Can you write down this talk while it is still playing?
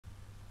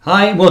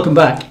Hi and welcome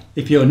back.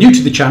 If you're new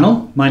to the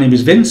channel, my name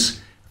is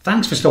Vince.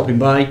 Thanks for stopping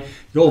by.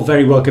 You're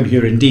very welcome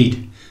here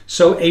indeed.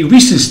 So a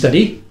recent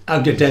study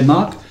out of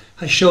Denmark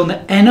has shown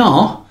that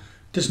NR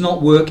does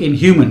not work in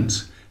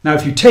humans. Now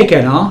if you take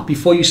NR,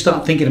 before you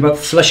start thinking about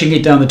flushing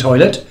it down the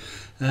toilet,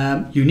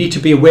 you need to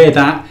be aware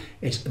that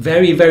it's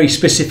very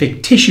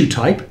specific tissue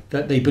type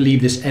that they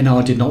believe this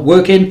NR did not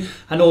work in,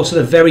 and also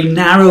the very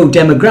narrow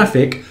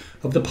demographic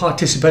of the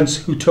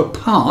participants who took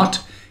part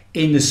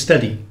in the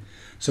study.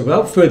 So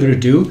without further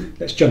ado,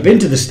 let's jump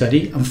into the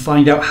study and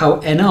find out how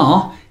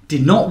NR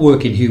did not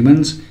work in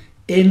humans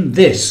in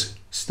this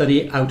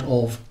study out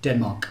of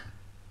Denmark.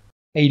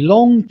 A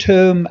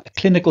long-term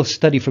clinical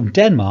study from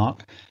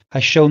Denmark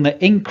has shown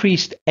that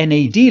increased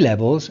NAD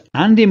levels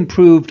and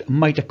improved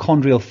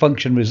mitochondrial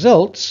function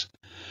results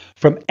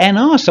from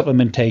NR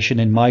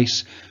supplementation in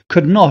mice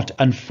could not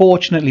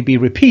unfortunately be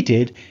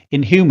repeated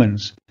in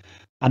humans.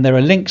 And there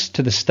are links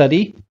to the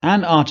study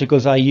and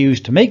articles I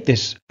used to make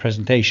this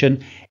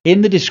presentation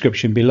in the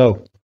description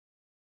below.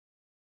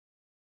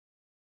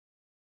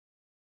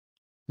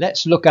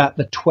 Let's look at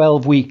the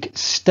 12-week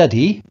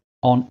study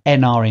on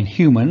NR in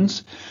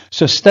humans.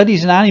 So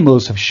studies in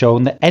animals have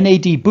shown that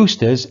NAD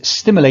boosters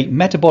stimulate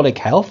metabolic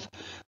health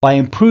by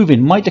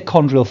improving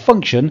mitochondrial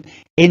function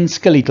in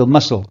skeletal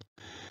muscle.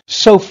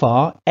 So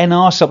far,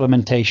 NR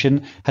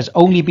supplementation has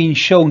only been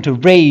shown to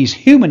raise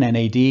human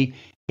NAD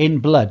in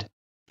blood.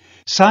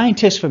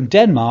 Scientists from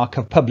Denmark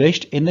have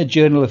published in the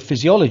Journal of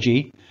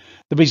Physiology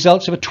the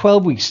results of a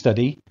 12-week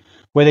study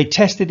where they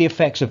tested the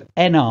effects of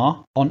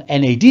NR on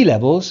NAD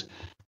levels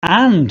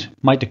and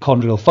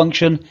mitochondrial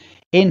function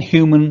in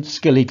human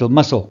skeletal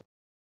muscle.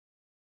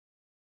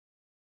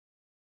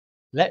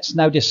 Let's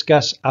now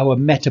discuss our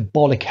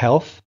metabolic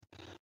health.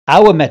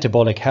 Our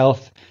metabolic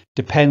health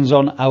depends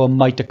on our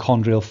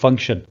mitochondrial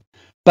function.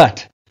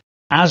 But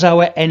as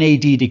our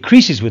NAD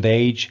decreases with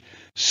age,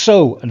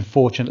 so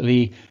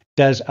unfortunately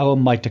does our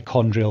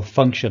mitochondrial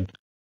function.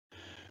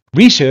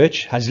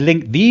 Research has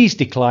linked these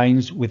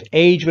declines with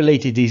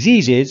age-related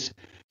diseases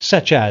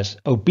such as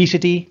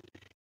obesity,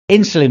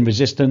 insulin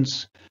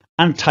resistance,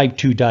 and type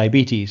 2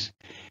 diabetes.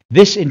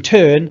 This in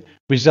turn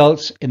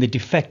results in the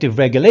defective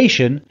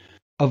regulation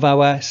of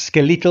our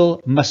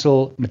skeletal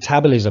muscle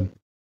metabolism.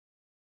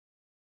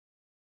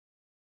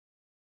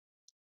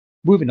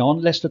 Moving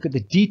on, let's look at the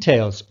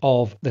details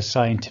of the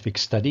scientific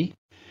study.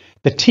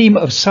 The team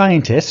of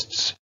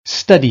scientists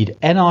studied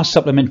NR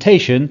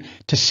supplementation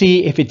to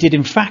see if it did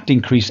in fact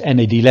increase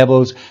NAD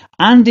levels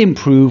and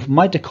improve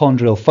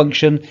mitochondrial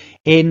function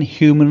in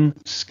human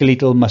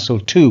skeletal muscle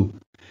too.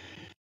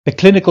 The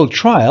clinical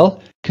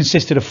trial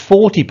consisted of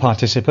 40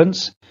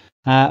 participants,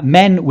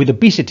 men with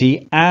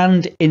obesity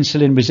and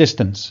insulin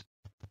resistance.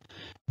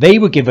 They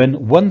were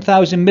given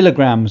 1,000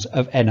 milligrams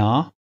of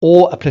NR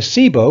or a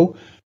placebo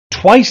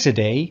twice a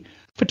day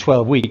for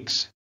 12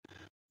 weeks.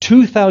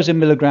 2,000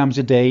 milligrams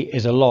a day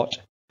is a lot.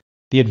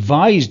 The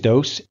advised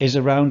dose is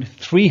around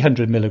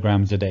 300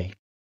 milligrams a day.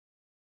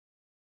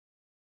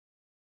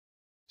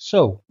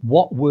 So,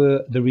 what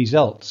were the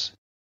results?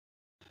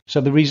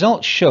 So the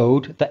results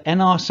showed that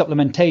NR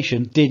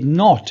supplementation did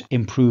not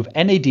improve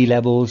NAD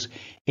levels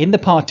in the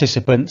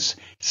participants'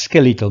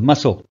 skeletal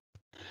muscle.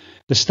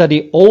 The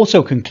study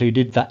also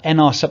concluded that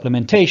NR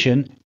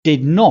supplementation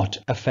did not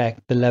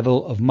affect the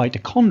level of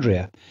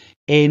mitochondria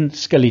in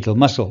skeletal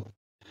muscle.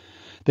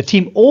 The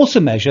team also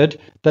measured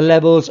the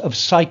levels of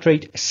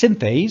citrate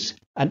synthase,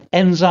 an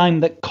enzyme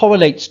that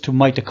correlates to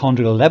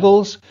mitochondrial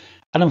levels,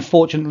 and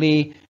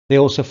unfortunately they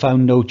also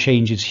found no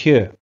changes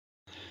here.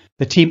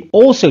 The team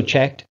also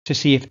checked to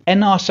see if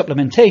NR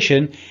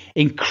supplementation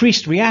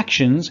increased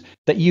reactions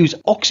that use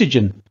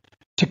oxygen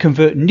to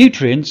convert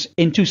nutrients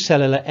into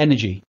cellular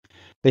energy.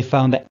 They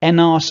found that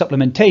NR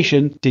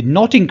supplementation did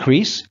not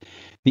increase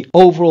the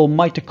overall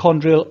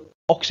mitochondrial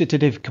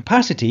oxidative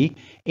capacity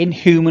in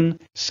human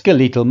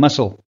skeletal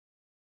muscle.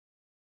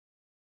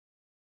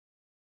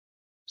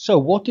 So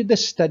what did the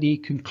study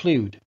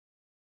conclude?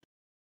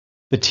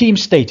 The team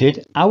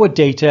stated, our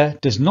data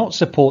does not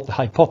support the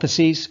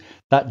hypothesis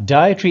that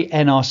dietary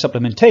NR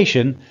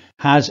supplementation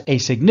has a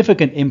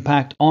significant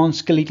impact on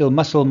skeletal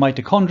muscle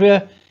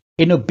mitochondria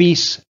in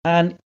obese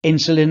and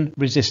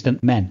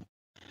insulin-resistant men.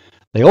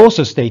 They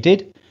also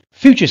stated,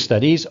 future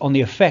studies on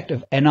the effect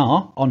of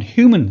NR on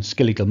human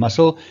skeletal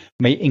muscle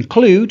may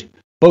include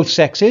both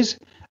sexes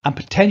and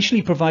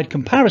potentially provide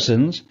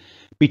comparisons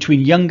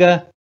between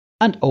younger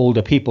and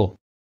older people.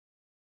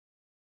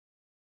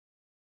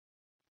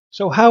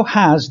 So how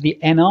has the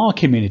NR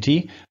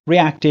community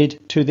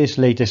reacted to this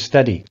latest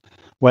study?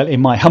 Well,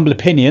 in my humble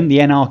opinion, the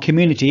NR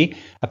community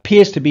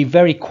appears to be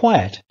very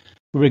quiet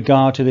with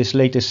regard to this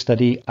latest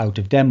study out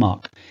of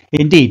Denmark.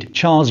 Indeed,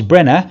 Charles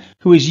Brenner,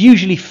 who is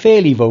usually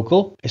fairly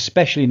vocal,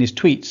 especially in his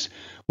tweets,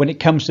 when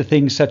it comes to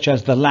things such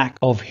as the lack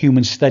of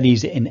human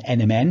studies in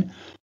NMN,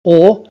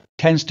 or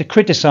tends to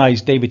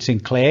criticize David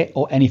Sinclair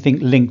or anything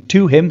linked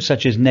to him,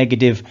 such as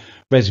negative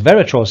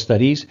resveratrol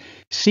studies,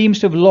 seems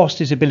to have lost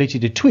his ability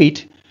to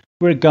tweet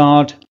with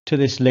regard to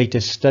this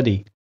latest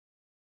study.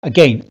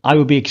 Again, I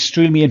would be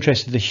extremely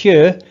interested to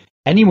hear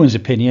anyone's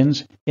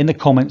opinions in the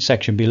comment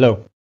section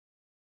below.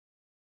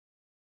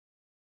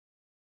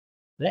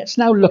 Let's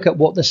now look at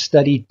what the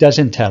study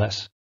doesn't tell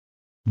us.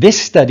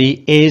 This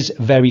study is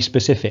very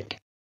specific.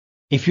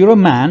 If you're a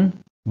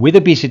man with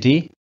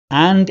obesity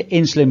and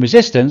insulin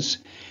resistance,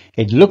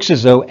 it looks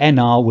as though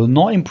NR will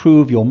not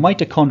improve your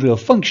mitochondrial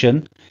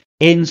function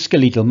in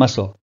skeletal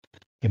muscle.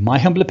 In my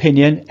humble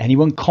opinion,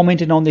 anyone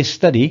commenting on this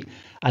study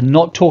and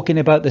not talking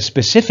about the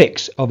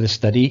specifics of the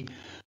study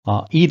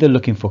are either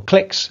looking for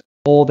clicks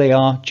or they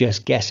are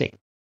just guessing.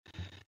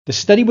 The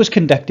study was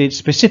conducted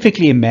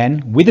specifically in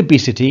men with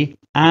obesity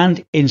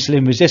and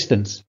insulin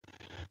resistance.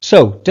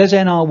 So, does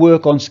NR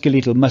work on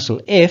skeletal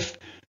muscle if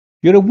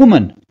you're a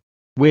woman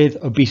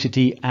with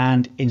obesity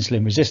and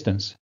insulin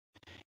resistance?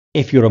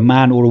 If you're a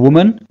man or a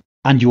woman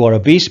and you are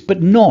obese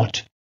but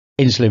not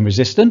insulin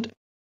resistant,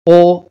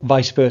 or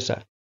vice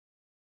versa?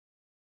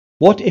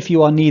 What if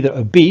you are neither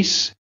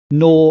obese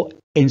nor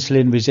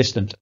insulin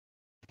resistant?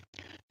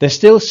 There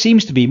still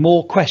seems to be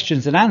more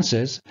questions than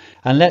answers,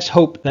 and let's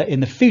hope that in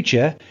the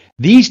future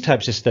these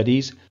types of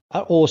studies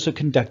are also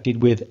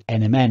conducted with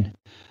NMN,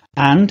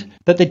 and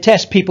that they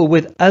test people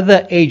with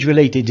other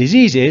age-related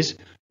diseases,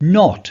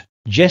 not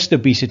just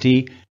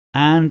obesity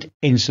and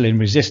insulin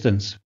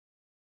resistance.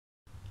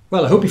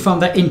 Well, I hope you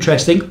found that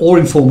interesting or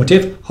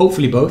informative,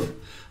 hopefully both.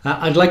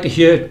 I'd like to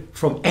hear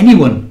from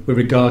anyone with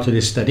regard to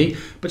this study,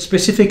 but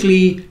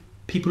specifically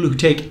people who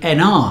take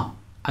NR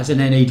as an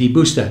NAD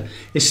booster,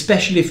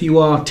 especially if you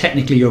are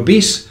technically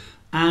obese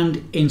and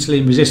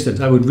insulin resistant.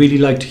 I would really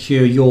like to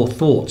hear your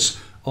thoughts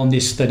on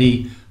this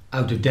study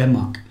out of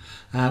Denmark.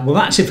 Well,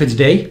 that's it for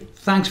today.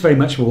 Thanks very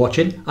much for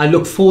watching. I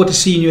look forward to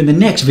seeing you in the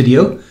next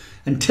video.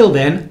 Until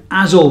then,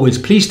 as always,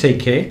 please take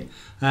care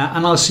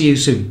and I'll see you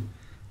soon.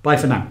 Bye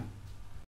for now.